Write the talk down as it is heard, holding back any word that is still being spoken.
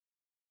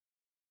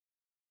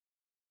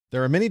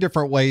There are many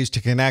different ways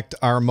to connect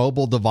our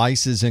mobile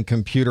devices and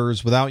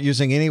computers without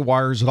using any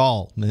wires at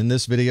all. In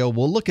this video,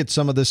 we'll look at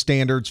some of the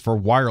standards for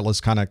wireless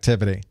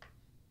connectivity.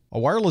 A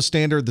wireless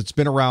standard that's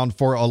been around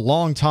for a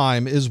long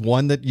time is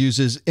one that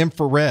uses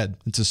infrared.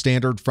 It's a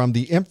standard from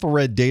the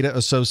Infrared Data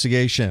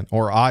Association,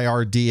 or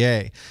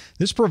IRDA.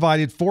 This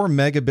provided 4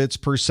 megabits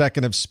per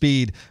second of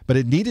speed, but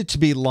it needed to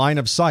be line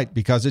of sight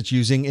because it's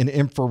using an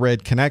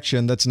infrared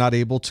connection that's not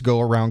able to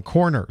go around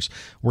corners.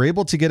 We're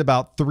able to get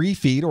about 3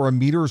 feet or a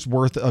meter's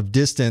worth of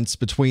distance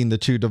between the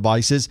two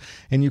devices,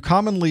 and you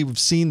commonly have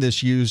seen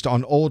this used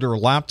on older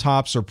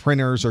laptops or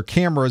printers or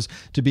cameras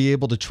to be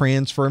able to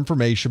transfer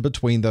information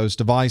between those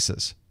devices.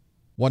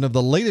 One of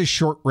the latest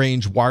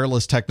short-range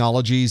wireless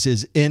technologies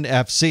is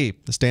NFC.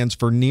 It stands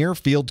for Near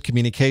Field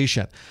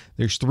Communication.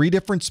 There's 3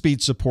 different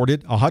speeds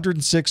supported: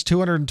 106,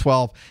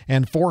 212,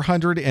 and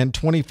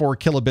 424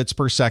 kilobits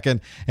per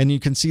second. And you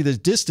can see the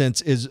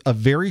distance is a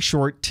very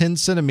short 10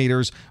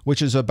 centimeters,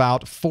 which is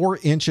about 4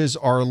 inches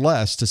or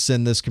less to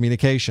send this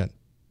communication.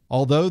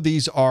 Although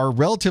these are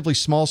relatively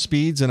small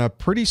speeds and a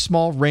pretty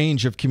small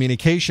range of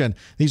communication,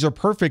 these are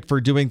perfect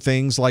for doing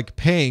things like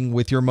paying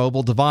with your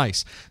mobile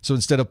device. So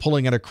instead of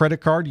pulling out a credit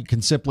card, you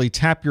can simply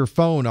tap your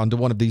phone onto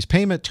one of these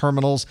payment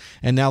terminals,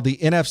 and now the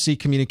NFC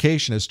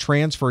communication has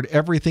transferred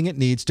everything it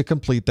needs to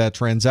complete that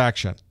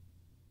transaction.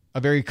 A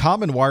very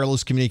common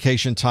wireless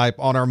communication type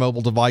on our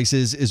mobile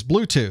devices is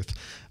Bluetooth.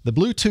 The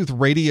Bluetooth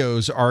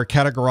radios are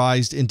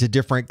categorized into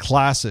different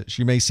classes.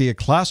 You may see a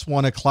Class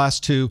 1, a Class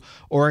 2,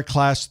 or a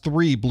Class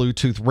 3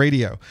 Bluetooth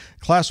radio.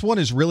 Class 1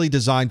 is really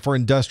designed for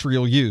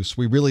industrial use.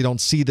 We really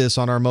don't see this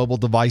on our mobile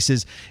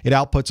devices. It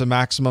outputs a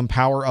maximum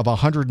power of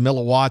 100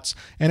 milliwatts,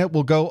 and it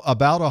will go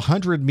about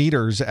 100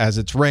 meters as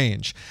its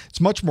range.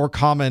 It's much more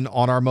common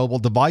on our mobile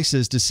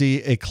devices to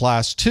see a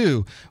Class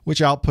 2, which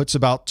outputs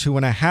about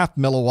 2.5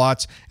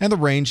 milliwatts, and the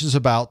range is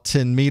about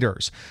 10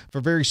 meters. For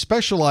very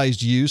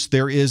specialized use,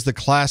 there is the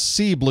Class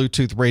C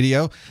Bluetooth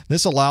radio.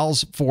 This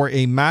allows for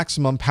a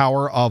maximum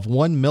power of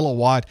 1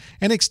 milliwatt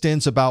and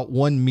extends about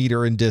 1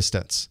 meter in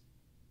distance.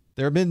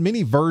 There have been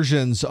many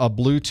versions of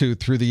Bluetooth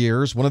through the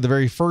years. One of the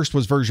very first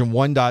was version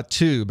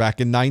 1.2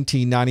 back in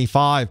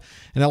 1995,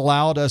 and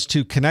allowed us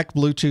to connect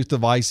Bluetooth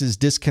devices,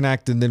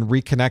 disconnect, and then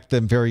reconnect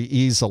them very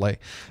easily.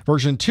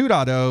 Version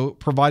 2.0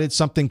 provided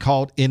something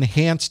called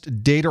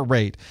enhanced data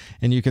rate,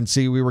 and you can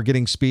see we were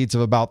getting speeds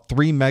of about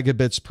 3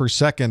 megabits per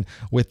second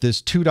with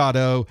this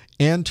 2.0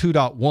 and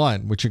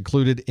 2.1, which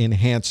included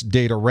enhanced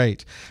data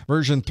rate.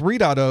 Version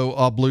 3.0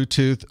 of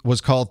Bluetooth was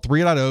called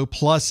 3.0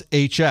 plus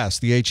HS.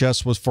 The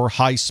HS was for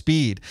high speed.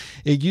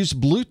 It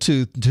used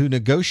Bluetooth to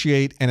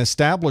negotiate and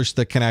establish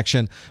the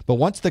connection, but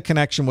once the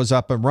connection was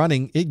up and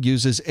running, it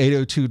uses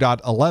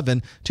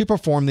 802.11 to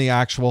perform the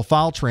actual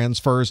file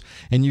transfers,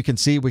 and you can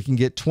see we can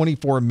get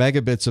 24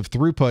 megabits of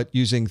throughput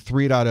using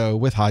 3.0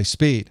 with high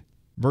speed.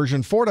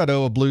 Version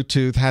 4.0 of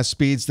Bluetooth has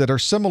speeds that are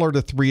similar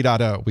to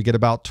 3.0. We get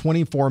about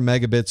 24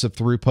 megabits of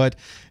throughput.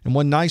 And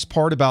one nice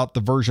part about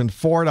the version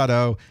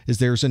 4.0 is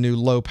there's a new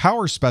low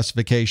power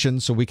specification,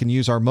 so we can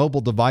use our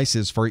mobile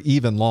devices for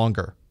even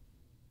longer.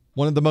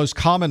 One of the most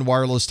common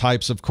wireless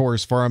types, of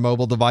course, for our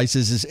mobile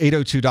devices is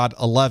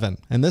 802.11,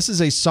 and this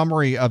is a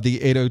summary of the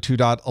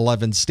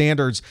 802.11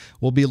 standards.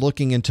 We'll be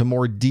looking into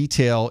more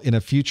detail in a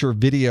future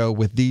video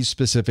with these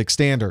specific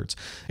standards.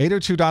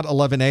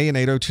 802.11a and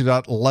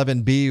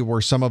 802.11b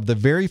were some of the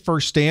very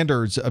first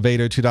standards of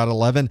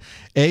 802.11.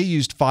 A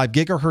used 5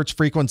 gigahertz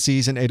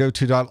frequencies, and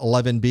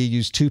 802.11b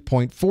used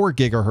 2.4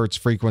 gigahertz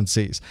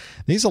frequencies.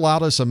 These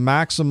allowed us a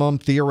maximum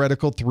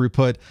theoretical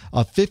throughput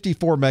of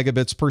 54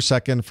 megabits per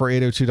second for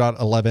 802.11a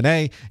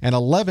and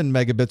 11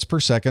 megabits per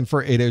second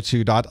for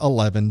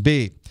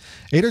 802.11b.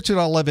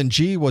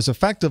 802.11g was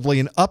effectively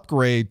an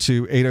upgrade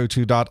to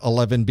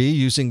 802.11b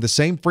using the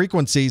same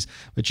frequencies,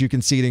 but you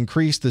can see it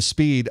increased the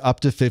speed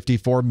up to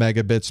 54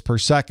 megabits per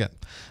second.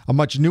 A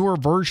much newer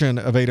version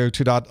of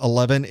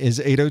 802.11 is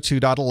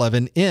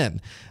 802.11n.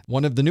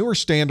 One of the newer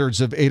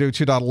standards of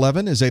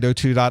 802.11 is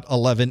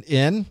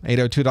 802.11n.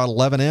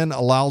 802.11n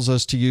allows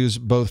us to use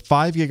both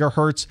 5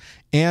 gigahertz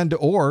and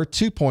or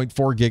 2.4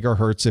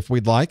 gigahertz if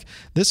we'd like.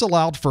 This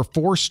allowed for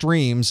 4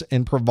 streams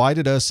and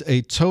provided us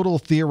a total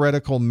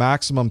theoretical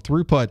maximum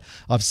throughput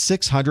of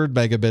 600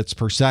 megabits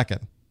per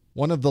second.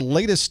 One of the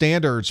latest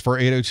standards for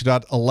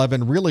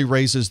 802.11 really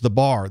raises the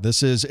bar.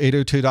 This is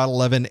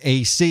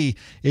 802.11ac.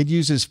 It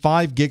uses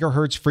 5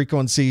 gigahertz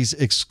frequencies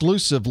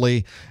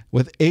exclusively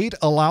with 8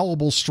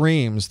 allowable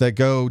streams that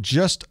go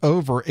just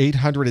over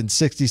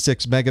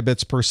 866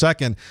 megabits per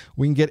second.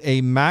 We can get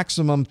a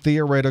maximum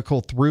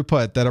theoretical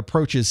throughput that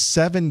approaches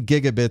 7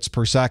 gigabits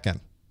per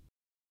second.